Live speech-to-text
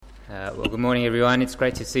Well, good morning, everyone. It's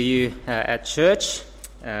great to see you at church.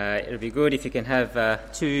 It'll be good if you can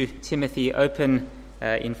have 2 Timothy open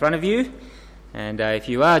in front of you. And if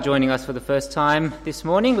you are joining us for the first time this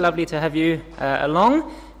morning, lovely to have you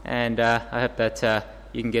along. And I hope that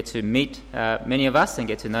you can get to meet many of us and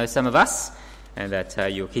get to know some of us, and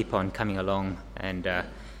that you'll keep on coming along and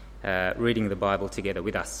reading the Bible together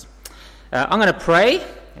with us. I'm going to pray,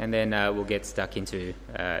 and then we'll get stuck into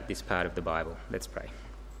this part of the Bible. Let's pray.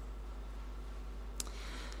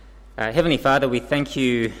 Heavenly Father, we thank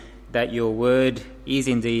you that your word is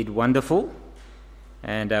indeed wonderful,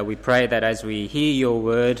 and we pray that as we hear your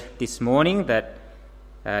word this morning, that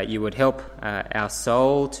you would help our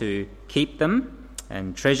soul to keep them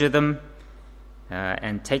and treasure them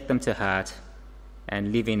and take them to heart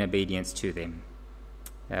and live in obedience to them.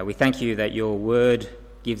 We thank you that your word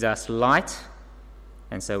gives us light,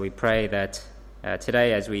 and so we pray that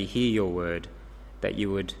today as we hear your word, that you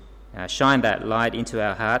would shine that light into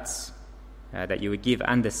our hearts, that you would give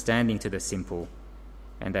understanding to the simple,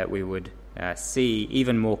 and that we would see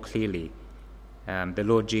even more clearly the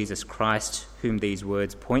Lord Jesus Christ, whom these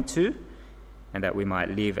words point to, and that we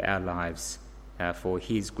might live our lives for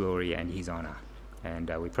his glory and his honour. And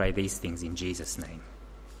we pray these things in Jesus' name.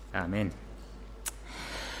 Amen.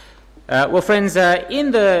 Well, friends,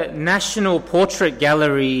 in the National Portrait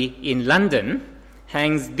Gallery in London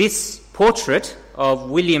hangs this portrait of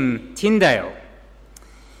William Tyndale.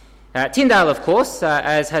 Tyndale, of course,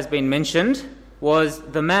 as has been mentioned, was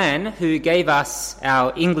the man who gave us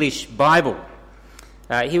our English Bible.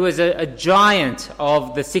 He was a giant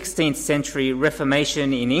of the 16th century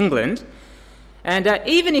Reformation in England. And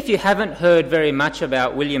even if you haven't heard very much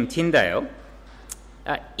about William Tyndale,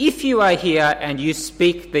 if you are here and you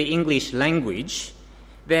speak the English language,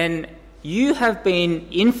 then you have been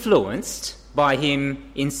influenced by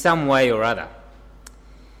him in some way or other.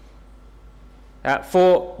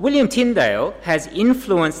 For William Tyndale has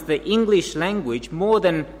influenced the English language more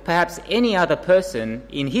than perhaps any other person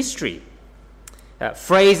in history.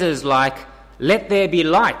 Phrases like, "Let there be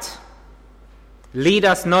light," "Lead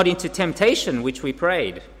us not into temptation," which we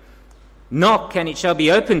prayed, "Knock and it shall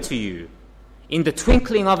be opened to you," "In the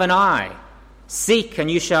twinkling of an eye," "Seek and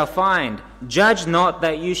you shall find," "Judge not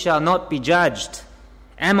that you shall not be judged,"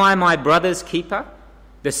 "Am I my brother's keeper?"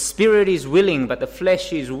 "The spirit is willing but the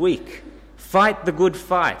flesh is weak," "Fight the good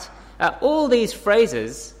fight." All these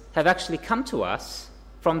phrases have actually come to us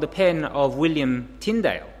from the pen of William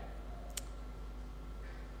Tyndale.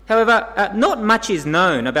 However, not much is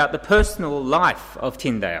known about the personal life of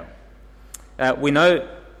Tyndale. We know,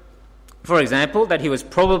 for example, that he was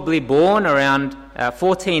probably born around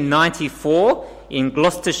 1494 in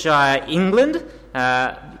Gloucestershire, England,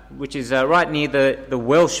 which is right near the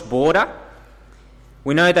Welsh border.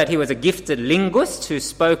 We know that he was a gifted linguist who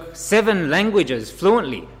spoke 7 languages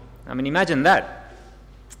fluently. I mean, imagine that.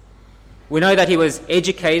 We know that he was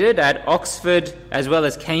educated at Oxford as well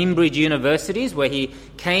as Cambridge universities, where he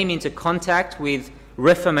came into contact with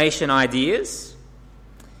Reformation ideas.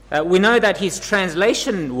 We know that his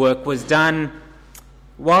translation work was done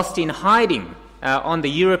whilst in hiding on the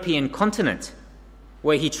European continent,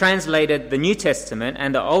 where he translated the New Testament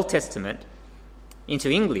and the Old Testament into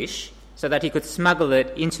English so that he could smuggle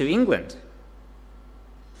it into England.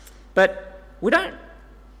 But we don't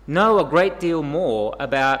know a great deal more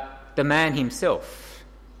about the man himself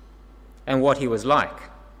and what he was like.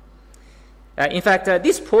 In fact,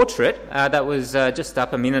 this portrait that was just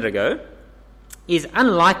up a minute ago is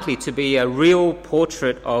unlikely to be a real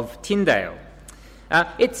portrait of Tyndale.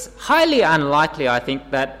 It's highly unlikely, I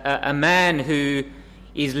think, that a man who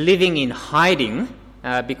is living in hiding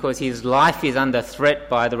because his life is under threat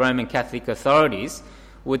by the Roman Catholic authorities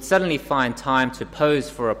would suddenly find time to pose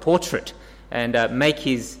for a portrait and make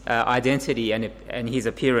his identity and his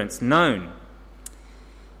appearance known.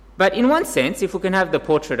 But in one sense, if we can have the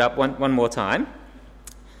portrait up one more time,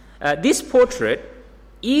 this portrait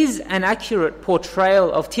is an accurate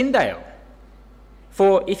portrayal of Tyndale.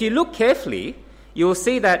 For if you look carefully, you'll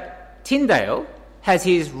see that Tyndale has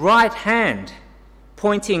his right hand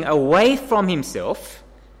pointing away from himself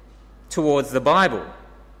towards the Bible.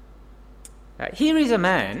 Here is a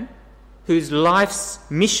man whose life's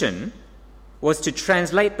mission was to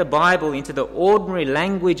translate the Bible into the ordinary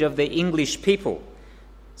language of the English people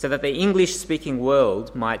so that the English-speaking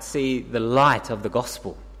world might see the light of the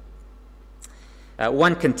gospel.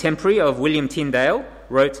 One contemporary of William Tyndale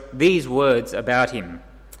wrote these words about him.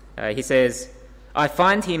 He says, "I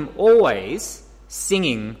find him always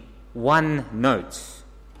singing one note."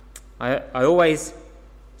 I always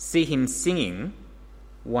see him singing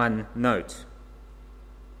one note.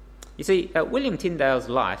 You see, William Tyndale's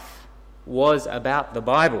life was about the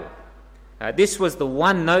Bible. This was the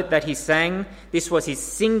one note that he sang. This was his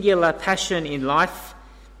singular passion in life.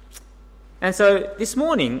 And so this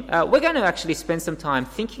morning, we're going to actually spend some time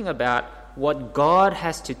thinking about what God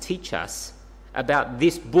has to teach us about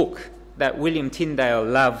this book that William Tyndale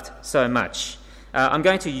loved so much. I'm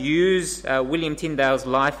going to use William Tyndale's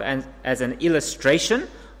life as an illustration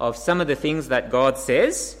of some of the things that God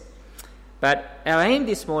says. But our aim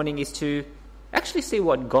this morning is to actually see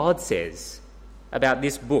what God says about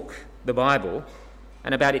this book, the Bible,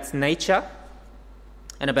 and about its nature,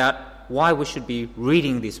 and about why we should be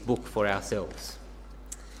reading this book for ourselves.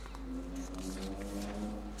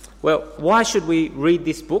 Well, why should we read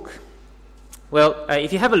this book? Well,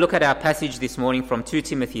 if you have a look at our passage this morning from 2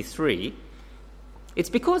 Timothy 3, it's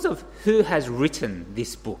because of who has written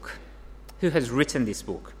this book. Who has written this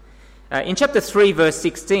book? In chapter 3, verse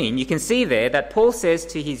 16, you can see there that Paul says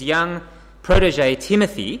to his young protege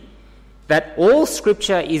Timothy that all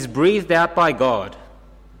Scripture is breathed out by God.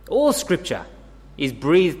 All Scripture is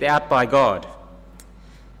breathed out by God.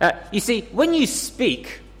 You see, when you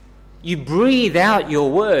speak, you breathe out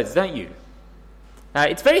your words, don't you?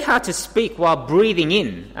 It's very hard to speak while breathing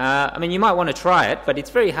in. You might want to try it, but it's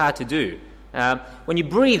very hard to do. When you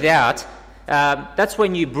breathe out, that's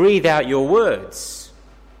when you breathe out your words.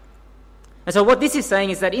 And so what this is saying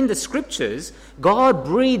is that in the Scriptures, God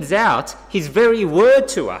breathes out his very word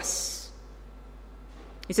to us.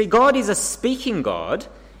 You see, God is a speaking God,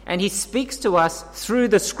 and he speaks to us through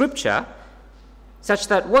the Scripture, such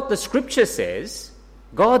that what the Scripture says,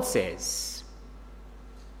 God says.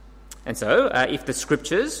 And so, if the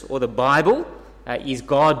Scriptures or the Bible is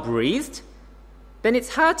God-breathed, then it's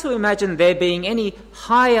hard to imagine there being any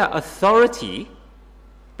higher authority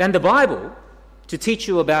than the Bible to teach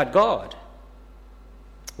you about God,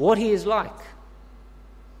 what he is like,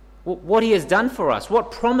 what he has done for us,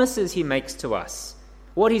 what promises he makes to us,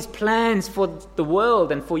 what his plans for the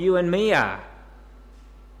world and for you and me are.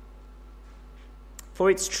 For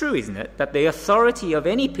it's true, isn't it, that the authority of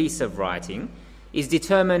any piece of writing is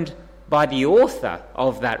determined by the author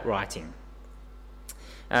of that writing.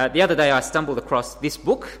 The other day I stumbled across this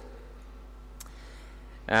book.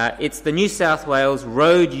 It's the New South Wales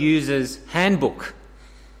Road Users Handbook.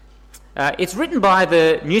 It's written by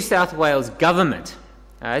the New South Wales government.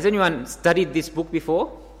 Has anyone studied this book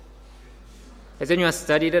before? Has anyone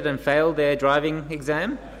studied it and failed their driving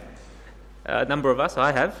exam? A number of us,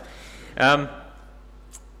 I have.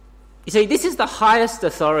 You see, this is the highest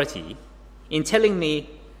authority in telling me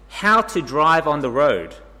how to drive on the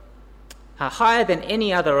road. Higher than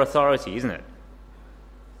any other authority, isn't it?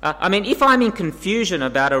 If I'm in confusion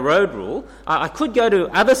about a road rule, I could go to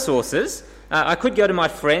other sources. I could go to my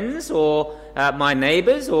friends or my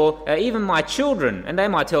neighbours or even my children, and they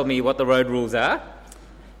might tell me what the road rules are.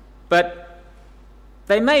 But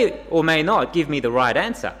they may or may not give me the right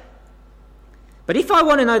answer. But if I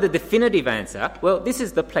want to know the definitive answer, well, this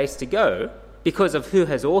is the place to go because of who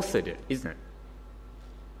has authored it, isn't it?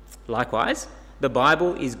 Likewise, the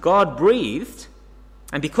Bible is God-breathed,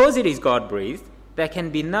 and because it is God-breathed, there can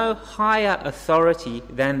be no higher authority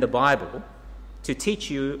than the Bible to teach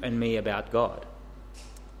you and me about God.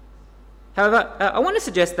 However, I want to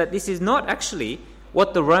suggest that this is not actually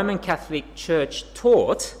what the Roman Catholic Church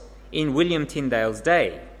taught in William Tyndale's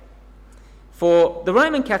day. For the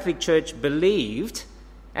Roman Catholic Church believed,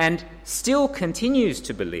 and still continues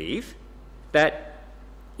to believe, that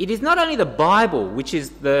it is not only the Bible which is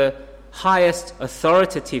the highest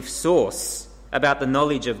authoritative source about the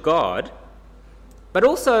knowledge of God, but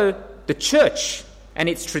also the Church and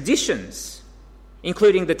its traditions,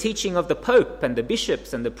 including the teaching of the Pope and the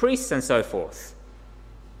bishops and the priests and so forth.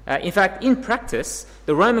 In fact, in practice,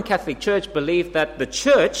 the Roman Catholic Church believed that the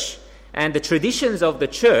Church and the traditions of the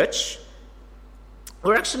Church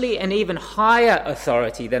were actually an even higher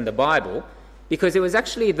authority than the Bible, because it was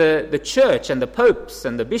actually the Church and the popes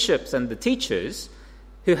and the bishops and the teachers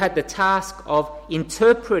who had the task of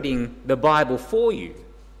interpreting the Bible for you.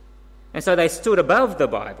 And so they stood above the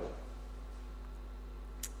Bible.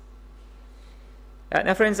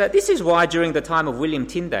 Now, friends, this is why during the time of William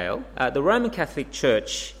Tyndale, the Roman Catholic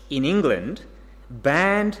Church in England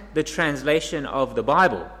banned the translation of the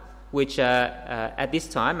Bible, which at this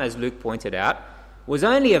time, as Luke pointed out, was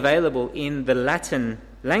only available in the Latin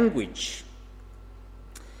language.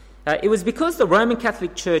 It was because the Roman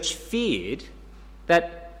Catholic Church feared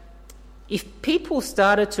that if people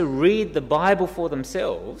started to read the Bible for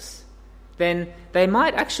themselves, then they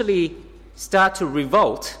might actually start to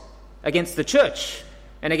revolt against the Church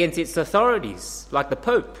and against its authorities, like the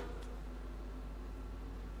Pope.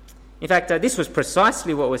 In fact, this was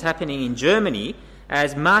precisely what was happening in Germany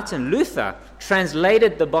as Martin Luther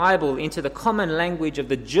translated the Bible into the common language of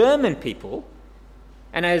the German people,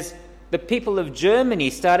 and as the people of Germany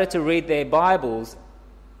started to read their Bibles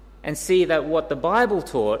and see that what the Bible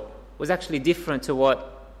taught was actually different to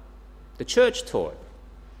what the church taught.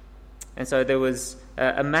 And so there was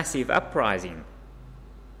a massive uprising.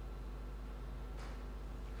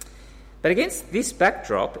 But against this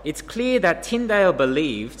backdrop, it's clear that Tyndale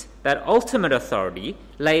believed that ultimate authority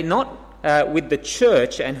lay not with the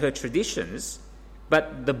church and her traditions,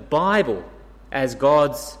 but the Bible as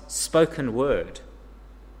God's spoken word.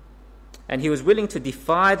 And he was willing to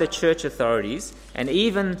defy the church authorities and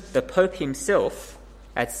even the Pope himself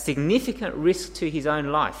at significant risk to his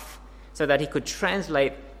own life so that he could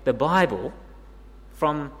translate the Bible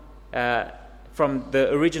from the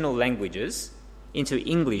original languages into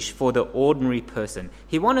English for the ordinary person.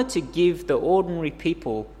 He wanted to give the ordinary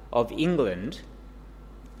people of England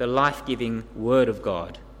the life-giving Word of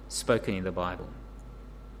God spoken in the Bible.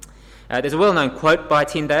 There's a well-known quote by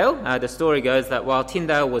Tyndale. The story goes that while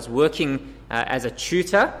Tyndale was working as a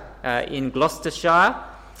tutor in Gloucestershire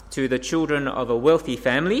to the children of a wealthy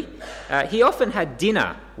family, he often had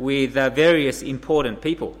dinner with various important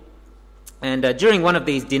people. And during one of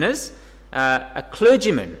these dinners, a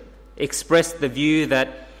clergyman expressed the view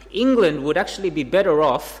that England would actually be better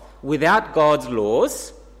off without God's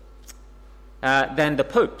laws than the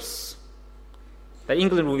popes. That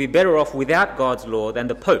England would be better off without God's law than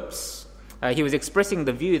the popes. He was expressing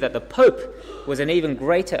the view that the Pope was an even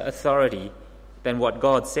greater authority than what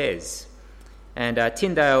God says. And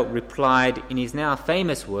Tyndale replied in his now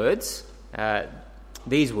famous words,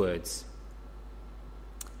 these words.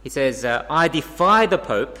 He says, "I defy the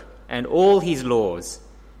Pope and all his laws.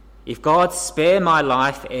 If God spare my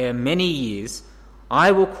life ere many years,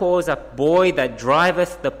 I will cause a boy that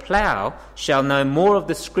driveth the plough shall know more of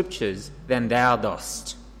the Scriptures than thou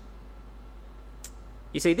dost."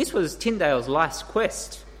 You see, this was Tyndale's life's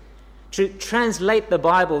quest, to translate the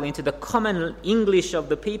Bible into the common English of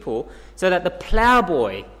the people so that the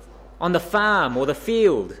ploughboy on the farm or the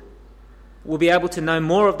field will be able to know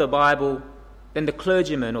more of the Bible than the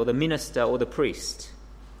clergyman or the minister or the priest.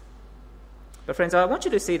 But friends, I want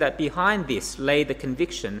you to see that behind this lay the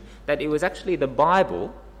conviction that it was actually the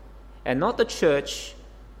Bible and not the church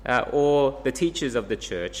or the teachers of the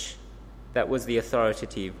church that was the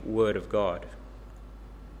authoritative Word of God.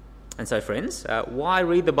 And so, friends, why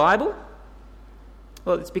read the Bible?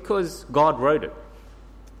 Well, it's because God wrote it.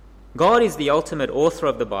 God is the ultimate author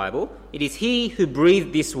of the Bible. It is He who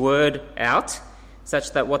breathed this word out,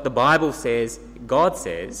 such that what the Bible says, God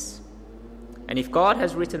says. And if God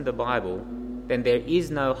has written the Bible, then there is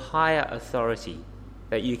no higher authority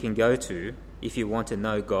that you can go to if you want to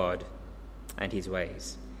know God and His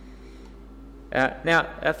ways. Now,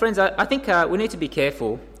 friends, I think we need to be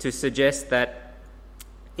careful to suggest that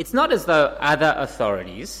it's not as though other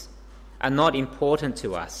authorities are not important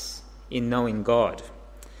to us in knowing God.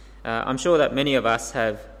 I'm sure that many of us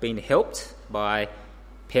have been helped by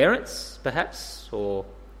parents, perhaps, or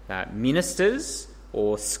ministers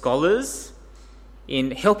or scholars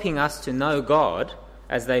in helping us to know God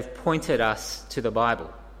as they've pointed us to the Bible.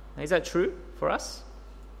 Is that true for us?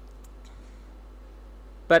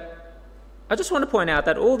 But I just want to point out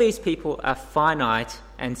that all these people are finite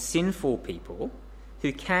and sinful people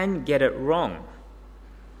who can get it wrong.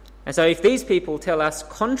 And so if these people tell us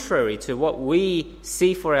contrary to what we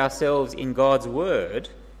see for ourselves in God's Word,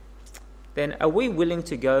 then are we willing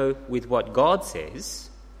to go with what God says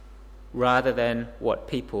rather than what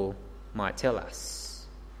people might tell us?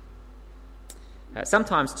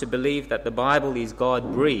 Sometimes to believe that the Bible is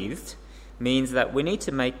God-breathed means that we need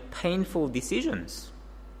to make painful decisions,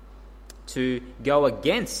 to go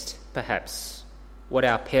against, perhaps, what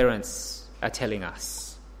our parents are telling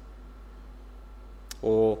us,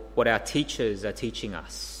 or what our teachers are teaching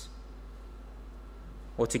us,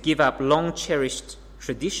 or to give up long-cherished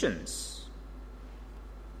traditions,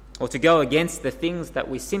 or to go against the things that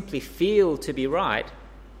we simply feel to be right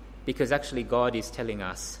because actually God is telling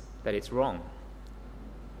us that it's wrong.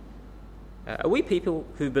 Are we people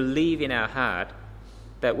who believe in our heart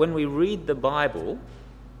that when we read the Bible,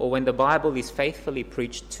 or when the Bible is faithfully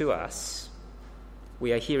preached to us,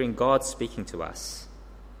 we are hearing God speaking to us,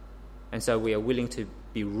 and so we are willing to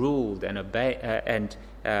be ruled and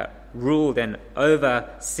ruled and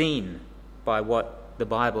overseen by what the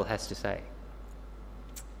Bible has to say?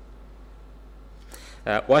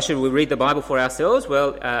 Why should we read the Bible for ourselves?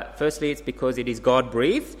 Well, firstly, it's because it is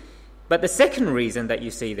God-breathed. But the second reason that you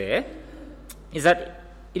see there is that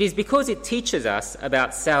it is because it teaches us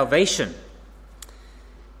about salvation.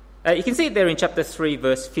 You can see it there in chapter 3,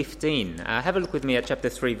 verse 15. Have a look with me at chapter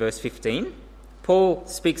 3, verse 15. Paul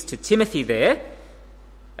speaks to Timothy there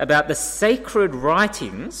about the sacred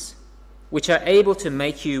writings which are able to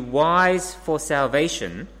make you wise for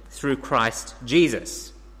salvation through Christ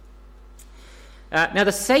Jesus. Now,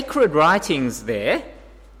 the sacred writings there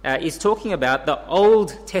is talking about the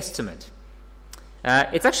Old Testament.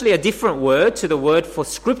 It's actually a different word to the word for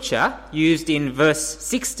Scripture used in verse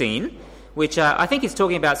 16, which I think is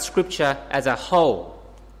talking about Scripture as a whole,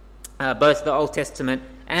 both the Old Testament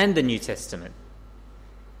and the New Testament.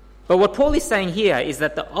 But what Paul is saying here is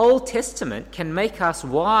that the Old Testament can make us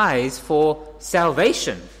wise for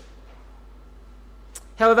salvation.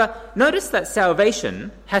 However, notice that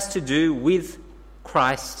salvation has to do with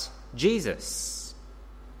Christ Jesus.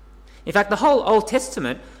 In fact, the whole Old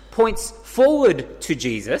Testament points forward to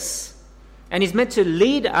Jesus and is meant to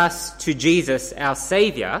lead us to Jesus, our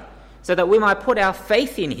Saviour, so that we might put our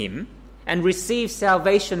faith in him and receive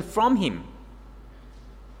salvation from him.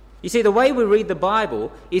 You see, the way we read the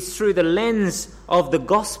Bible is through the lens of the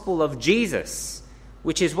gospel of Jesus,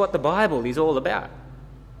 which is what the Bible is all about.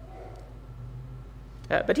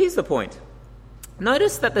 But here's the point.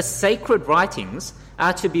 Notice that the sacred writings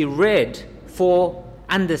are to be read for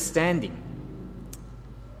understanding.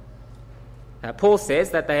 Paul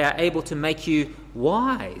says that they are able to make you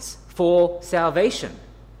wise for salvation.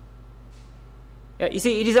 You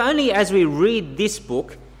see, it is only as we read this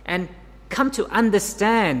book and come to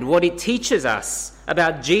understand what it teaches us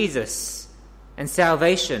about Jesus and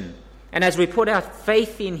salvation, and as we put our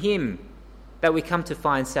faith in him, that we come to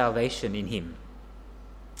find salvation in him.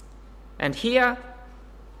 And here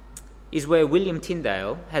is where William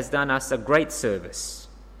Tyndale has done us a great service.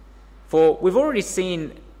 For we've already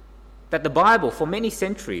seen that the Bible, for many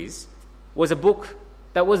centuries, was a book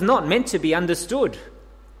that was not meant to be understood.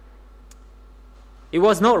 It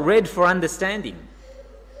was not read for understanding.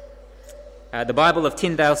 The Bible of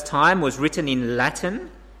Tyndale's time was written in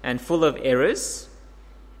Latin and full of errors.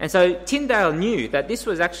 And so Tyndale knew that this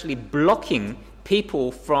was actually blocking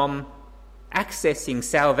people from accessing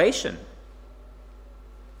salvation.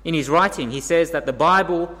 In his writing, he says that the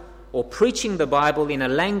Bible, or preaching the Bible in a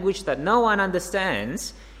language that no one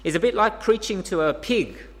understands, is a bit like preaching to a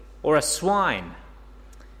pig or a swine.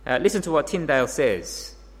 Listen to what Tyndale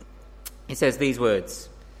says. He says these words.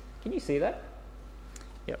 Can you see that?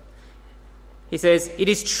 He says, "It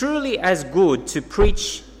is truly as good to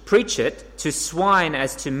preach it to swine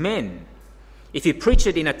as to men. If you preach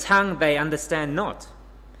it in a tongue they understand not.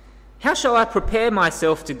 How shall I prepare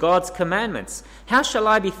myself to God's commandments? How shall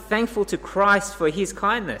I be thankful to Christ for his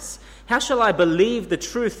kindness? How shall I believe the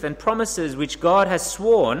truth and promises which God has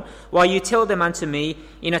sworn, while you tell them unto me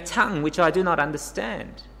in a tongue which I do not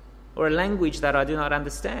understand, or a language that I do not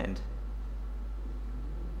understand?"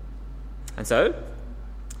 And so,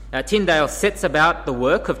 Tyndale sets about the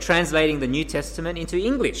work of translating the New Testament into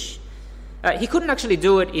English. He couldn't actually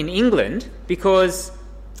do it in England because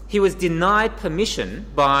he was denied permission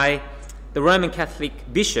by the Roman Catholic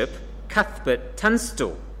bishop Cuthbert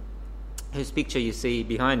Tunstall, whose picture you see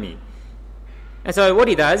behind me. And so what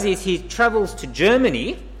he does is he travels to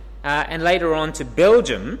Germany and later on to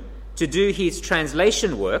Belgium to do his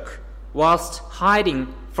translation work whilst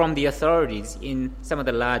hiding from the authorities in some of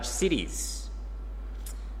the large cities.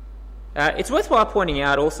 It's worthwhile pointing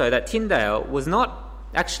out also that Tyndale was not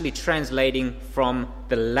actually translating from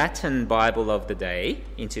the Latin Bible of the day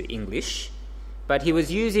into English, but he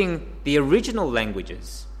was using the original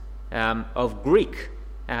languages of Greek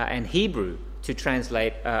and Hebrew to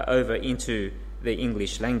translate over into the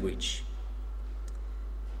English language.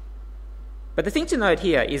 But the thing to note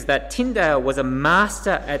here is that Tyndale was a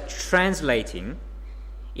master at translating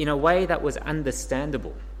in a way that was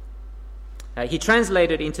understandable. He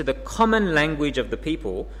translated into the common language of the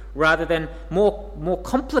people rather than more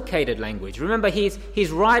complicated language. Remember,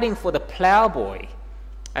 he's writing for the ploughboy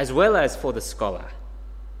as well as for the scholar.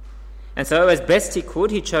 And so, as best he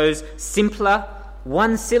could, he chose simpler,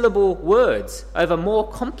 one-syllable words over more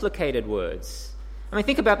complicated words. I mean,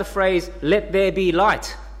 think about the phrase, "let there be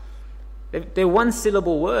light." They're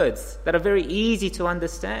one-syllable words that are very easy to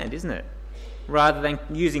understand, isn't it? Rather than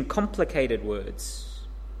using complicated words.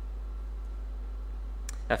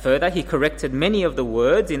 Further, he corrected many of the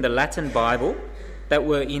words in the Latin Bible that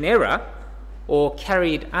were in error or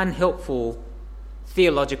carried unhelpful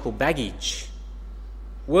theological baggage.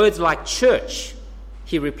 Words like church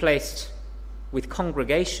he replaced with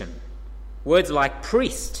congregation. Words like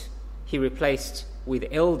priest he replaced with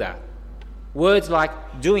elder. Words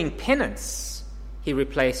like doing penance he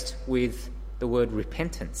replaced with the word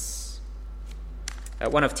repentance.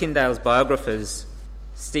 One of Tyndale's biographers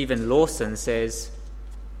Stephen Lawson says,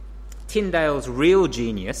 Tyndale's real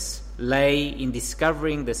genius lay in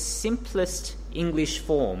discovering the simplest English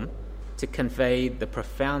form to convey the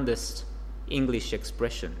profoundest English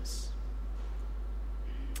expressions.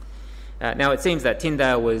 Now, it seems that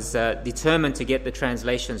Tyndale was determined to get the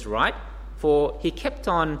translations right, for he kept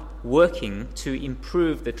on working to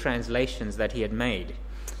improve the translations that he had made.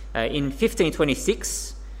 In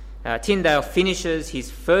 1526, Tyndale finishes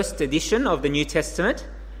his first edition of the New Testament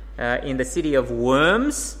in the city of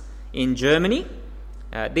Worms in Germany.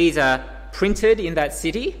 These are printed in that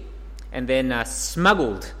city and then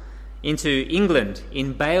smuggled into England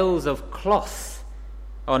in bales of cloth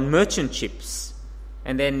on merchant ships,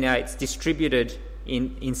 and then it's distributed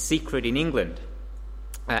in secret in England.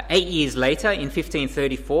 8 years later, in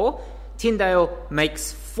 1534, Tyndale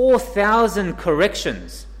makes 4,000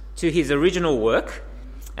 corrections to his original work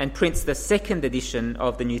and prints the second edition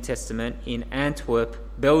of the New Testament in Antwerp,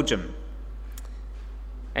 Belgium.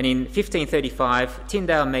 And in 1535,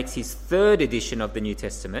 Tyndale makes his third edition of the New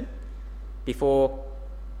Testament before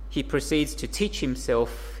he proceeds to teach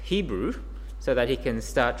himself Hebrew so that he can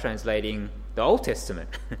start translating the Old Testament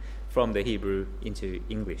from the Hebrew into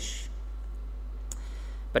English.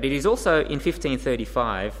 But it is also in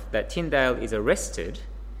 1535 that Tyndale is arrested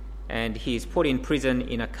and he is put in prison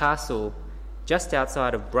in a castle just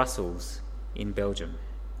outside of Brussels in Belgium.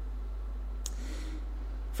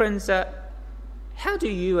 Friends, how do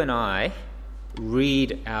you and I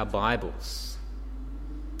read our Bibles?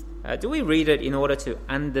 Do we read it in order to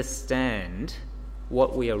understand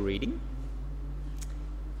what we are reading?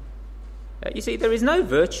 You see, there is no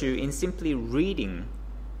virtue in simply reading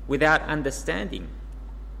without understanding.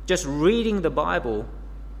 Just reading the Bible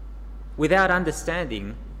without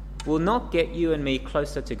understanding will not get you and me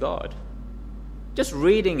closer to God. Just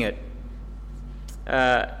reading it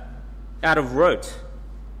out of rote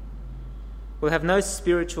will have no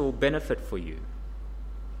spiritual benefit for you.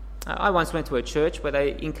 I once went to a church where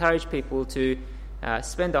they encouraged people to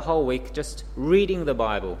spend a whole week just reading the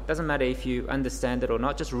Bible. Doesn't matter if you understand it or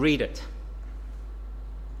not, just read it.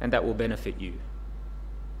 And that will benefit you.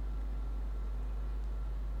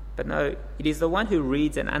 But no, it is the one who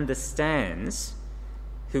reads and understands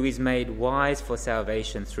who is made wise for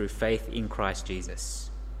salvation through faith in Christ Jesus.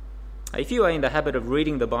 If you are in the habit of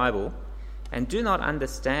reading the Bible and do not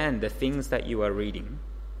understand the things that you are reading,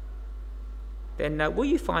 then will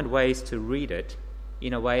you find ways to read it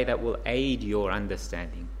in a way that will aid your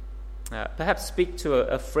understanding? Perhaps speak to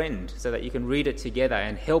a friend so that you can read it together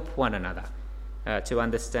and help one another to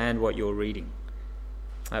understand what you're reading.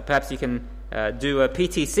 Perhaps you can do a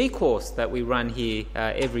PTC course that we run here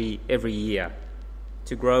every year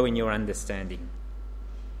to grow in your understanding.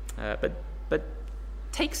 But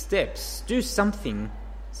take steps, do something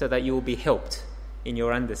so that you will be helped in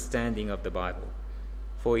your understanding of the Bible.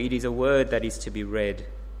 For it is a word that is to be read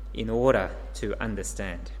in order to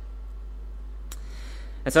understand.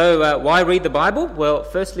 And so why read the Bible? Well,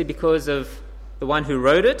 firstly, because of the one who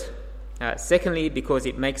wrote it. Secondly, because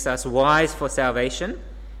it makes us wise for salvation.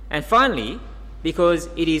 And finally, because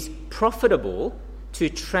it is profitable to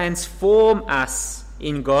transform us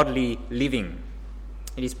in godly living.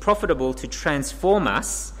 It is profitable to transform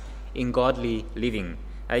us in godly living.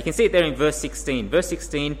 You can see it there in verse 16. Verse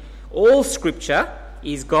 16, all Scripture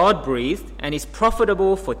is God-breathed and is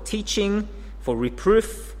profitable for teaching, for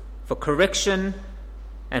reproof, for correction,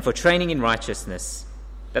 and for training in righteousness,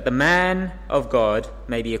 that the man of God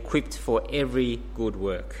may be equipped for every good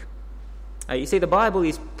work. You see, the Bible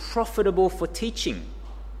is profitable for teaching.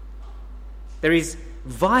 There is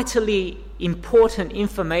vitally important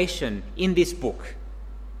information in this book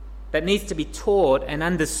that needs to be taught and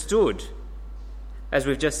understood, as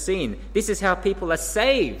we've just seen. This is how people are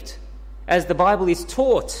saved, as the Bible is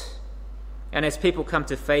taught, and as people come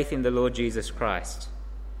to faith in the Lord Jesus Christ.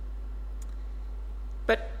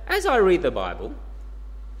 But as I read the Bible,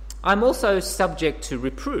 I'm also subject to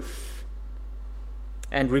reproof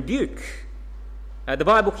and rebuke. The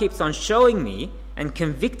Bible keeps on showing me and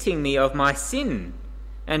convicting me of my sin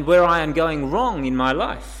and where I am going wrong in my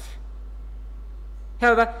life.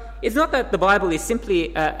 However, it's not that the Bible is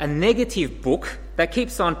simply a negative book that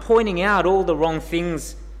keeps on pointing out all the wrong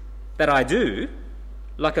things that I do,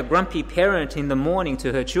 like a grumpy parent in the morning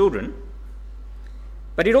to her children.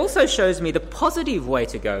 But it also shows me the positive way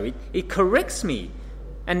to go. It corrects me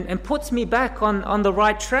and puts me back on the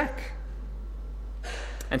right track.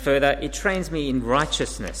 And further, it trains me in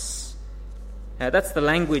righteousness. That's the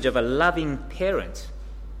language of a loving parent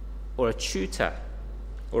or a tutor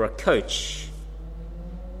or a coach.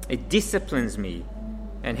 It disciplines me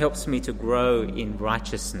and helps me to grow in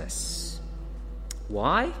righteousness.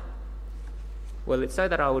 Why? Well, it's so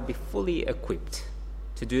that I would be fully equipped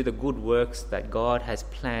to do the good works that God has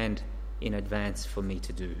planned in advance for me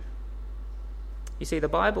to do. You see, the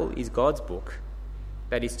Bible is God's book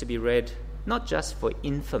that is to be read not just for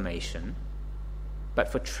information,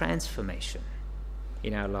 but for transformation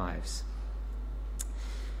in our lives.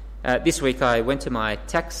 This week I went to my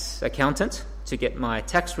tax accountant to get my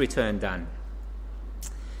tax return done.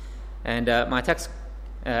 And my tax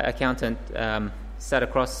accountant sat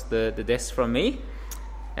across the desk from me,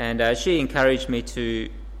 and she encouraged me to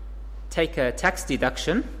take a tax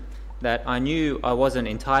deduction that I knew I wasn't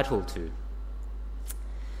entitled to.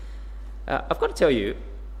 I've got to tell you,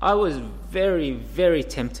 I was very, very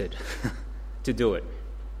tempted to do it.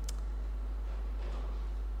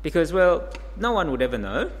 Because, well, no one would ever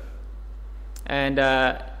know. And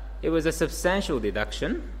it was a substantial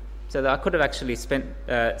deduction, so that I could have actually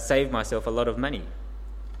saved myself a lot of money.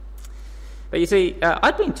 But you see,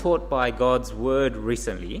 I'd been taught by God's word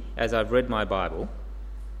recently, as I've read my Bible,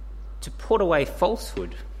 to put away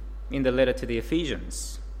falsehood in the letter to the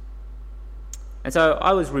Ephesians. And so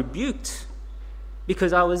I was rebuked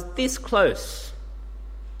because I was this close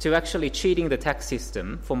to actually cheating the tax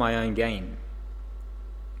system for my own gain.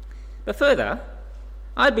 But further,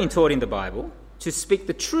 I'd been taught in the Bible to speak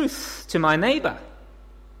the truth to my neighbour.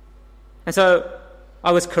 And so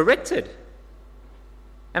I was corrected.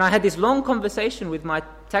 And I had this long conversation with my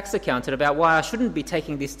tax accountant about why I shouldn't be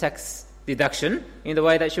taking this tax deduction in the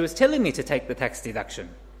way that she was telling me to take the tax deduction.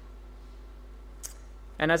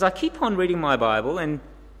 And as I keep on reading my Bible and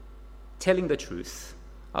telling the truth,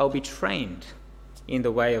 I'll be trained in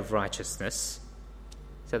the way of righteousness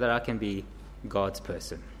so that I can be God's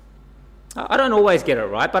person. I don't always get it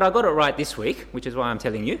right, but I got it right this week, which is why I'm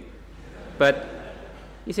telling you. But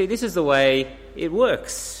you see, this is the way it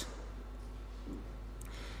works.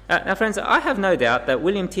 Now, friends, I have no doubt that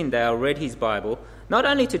William Tyndale read his Bible not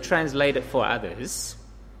only to translate it for others,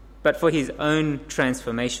 but for his own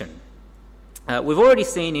transformation. We've already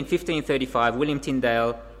seen in 1535 William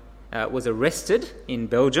Tyndale was arrested in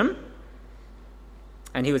Belgium,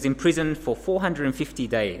 and he was imprisoned for 450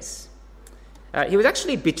 days. He was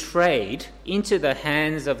actually betrayed into the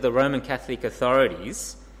hands of the Roman Catholic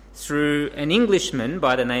authorities through an Englishman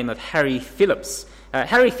by the name of Harry Phillips.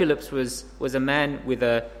 Harry Phillips was a man with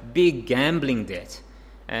a big gambling debt,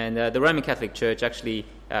 and the Roman Catholic Church actually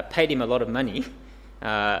paid him a lot of money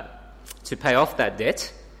to pay off that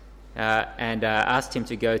debt, and asked him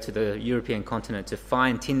to go to the European continent to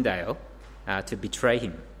find Tyndale to betray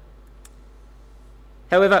him.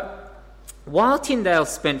 However, while Tyndale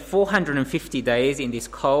spent 450 days in this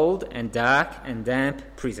cold and dark and damp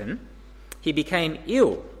prison, he became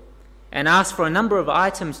ill and asked for a number of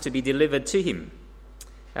items to be delivered to him.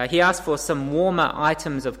 He asked for some warmer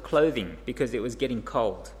items of clothing because it was getting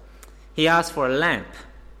cold. He asked for a lamp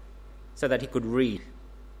so that he could read.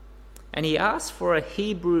 And he asked for a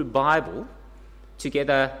Hebrew Bible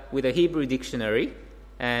together with a Hebrew dictionary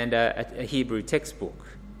and a Hebrew textbook.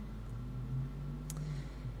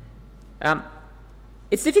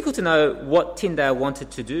 It's difficult to know what Tyndale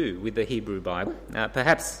wanted to do with the Hebrew Bible.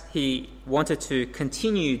 Perhaps he wanted to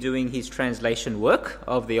continue doing his translation work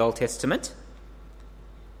of the Old Testament.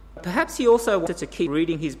 Perhaps he also wanted to keep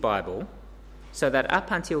reading his Bible so that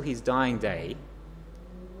up until his dying day,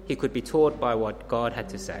 he could be taught by what God had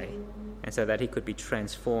to say, and so that he could be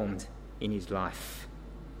transformed in his life.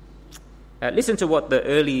 Listen to what the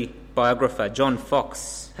early biographer John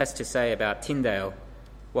Fox has to say about Tyndale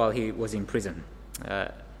while he was in prison.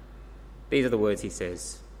 These are the words he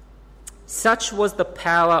says. "Such was the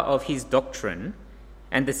power of his doctrine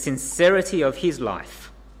and the sincerity of his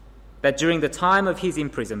life, that during the time of his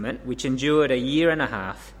imprisonment, which endured 1.5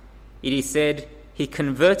 years, it is said he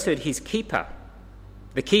converted his keeper,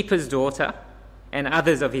 the keeper's daughter, and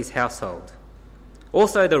others of his household.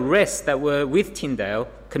 Also the rest that were with Tyndale,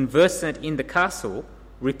 conversant in the castle,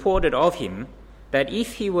 reported of him that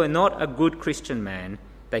if he were not a good Christian man,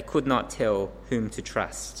 they could not tell whom to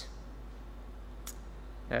trust."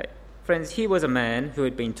 Friends, he was a man who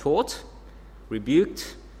had been taught,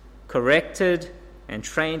 rebuked, corrected, and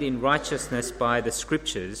trained in righteousness by the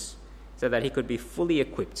Scriptures so that he could be fully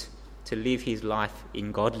equipped to live his life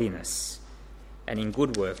in godliness and in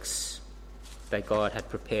good works that God had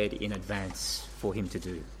prepared in advance for him to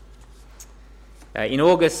do. In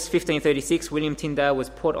August 1536, William Tyndale was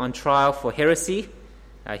put on trial for heresy.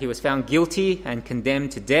 He was found guilty and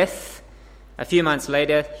condemned to death. A few months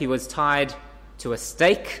later, he was tied to a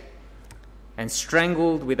stake and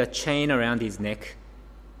strangled with a chain around his neck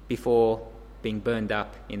before being burned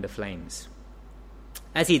up in the flames.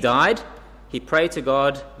 As he died, he prayed to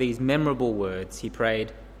God these memorable words. He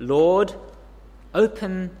prayed, "Lord,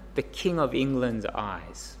 open the King of England's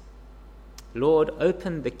eyes." Lord,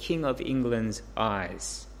 open the King of England's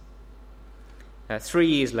eyes. 3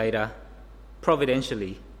 years later,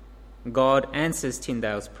 providentially, God answers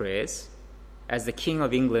Tyndale's prayers as the King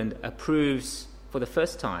of England approves for the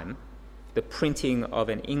first time the printing of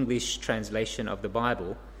an English translation of the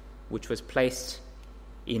Bible, which was placed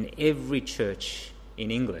in every church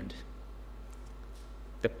in England.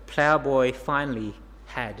 The ploughboy finally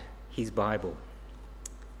had his Bible.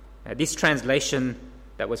 This translation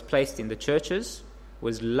that was placed in the churches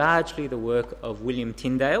was largely the work of William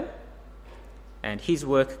Tyndale, and his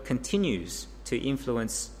work continues to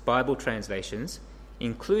influence Bible translations,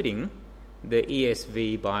 including the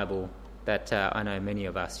ESV Bible that I know many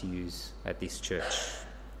of us use at this church.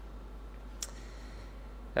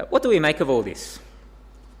 What do we make of all this?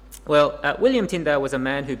 Well, William Tyndale was a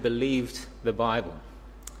man who believed the Bible.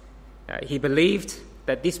 He believed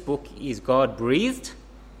that this book is God-breathed.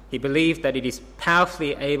 He believed that it is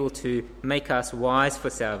powerfully able to make us wise for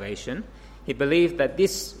salvation. He believed that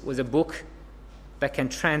this was a book that can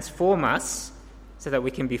transform us so that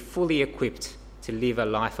we can be fully equipped to live a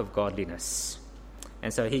life of godliness.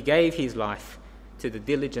 And so he gave his life to the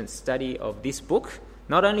diligent study of this book,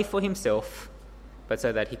 not only for himself, but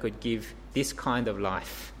so that he could give this kind of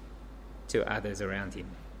life to others around him.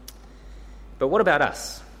 But what about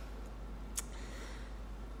us?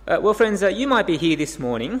 Well, friends, you might be here this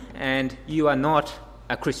morning and you are not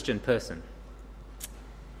a Christian person.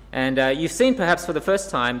 And you've seen perhaps for the first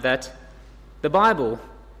time that the Bible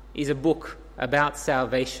is a book about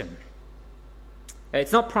salvation.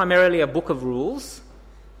 It's not primarily a book of rules,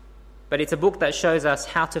 but it's a book that shows us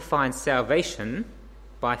how to find salvation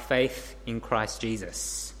by faith in Christ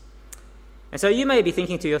Jesus. And so you may be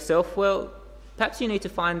thinking to yourself, well, perhaps you need to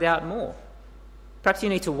find out more. Perhaps you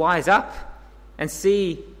need to wise up and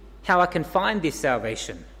see how I can find this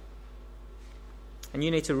salvation. And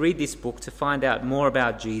you need to read this book to find out more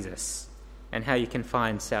about Jesus and how you can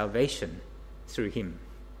find salvation through him.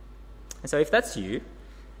 And so if that's you,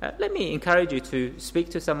 let me encourage you to speak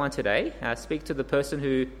to someone today. Speak to the person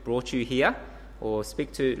who brought you here, or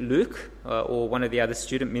speak to Luke or one of the other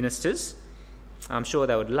student ministers. I'm sure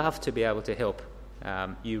they would love to be able to help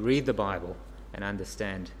you read the Bible and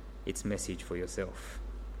understand its message for yourself.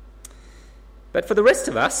 But for the rest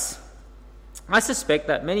of us, I suspect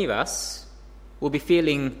that many of us will be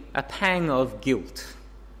feeling a pang of guilt.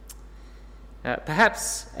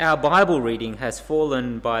 Perhaps our Bible reading has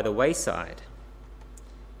fallen by the wayside.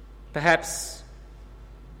 Perhaps,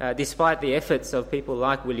 despite the efforts of people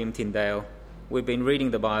like William Tyndale, we've been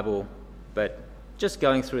reading the Bible, but just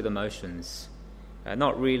going through the motions,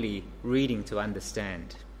 not really reading to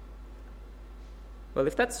understand. Well,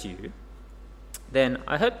 if that's you, then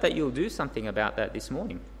I hope that you'll do something about that this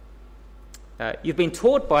morning. You've been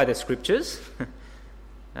taught by the Scriptures,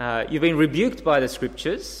 you've been rebuked by the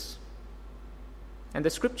Scriptures, and the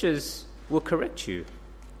Scriptures will correct you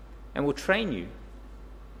and will train you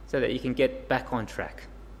so that you can get back on track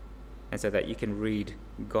and so that you can read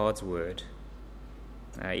God's Word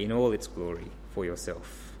in all its glory for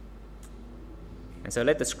yourself. And so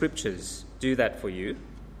let the Scriptures do that for you,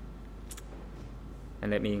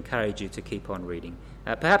 and let me encourage you to keep on reading.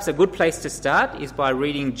 Perhaps a good place to start is by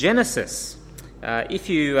reading Genesis. If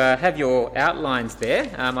you have your outlines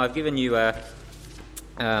there, I've given you a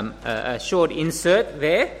short insert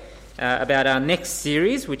there about our next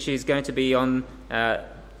series, which is going to be on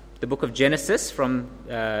the book of Genesis from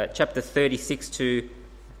chapter 36 to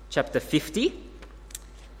chapter 50.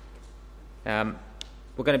 We're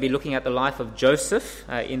going to be looking at the life of Joseph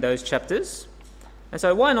in those chapters. And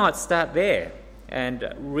so why not start there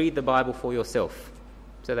and read the Bible for yourself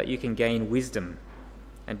so that you can gain wisdom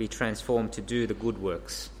and be transformed to do the good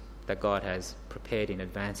works that God has prepared in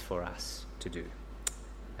advance for us to do.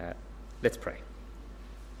 Let's pray.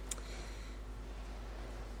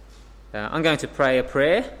 I'm going to pray a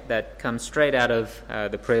prayer that comes straight out of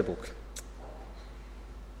the prayer book.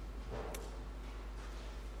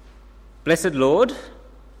 Blessed Lord,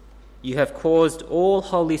 you have caused all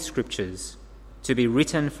holy scriptures to be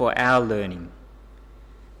written for our learning.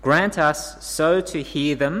 Grant us so to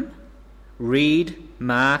hear them, read,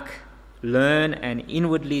 mark, learn, and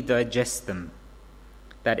inwardly digest them,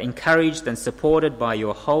 that encouraged and supported by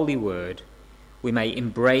your holy word, we may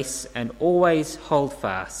embrace and always hold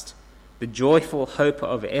fast the joyful hope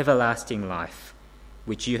of everlasting life,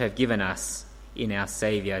 which you have given us in our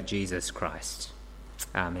Saviour Jesus Christ.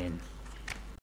 Amen.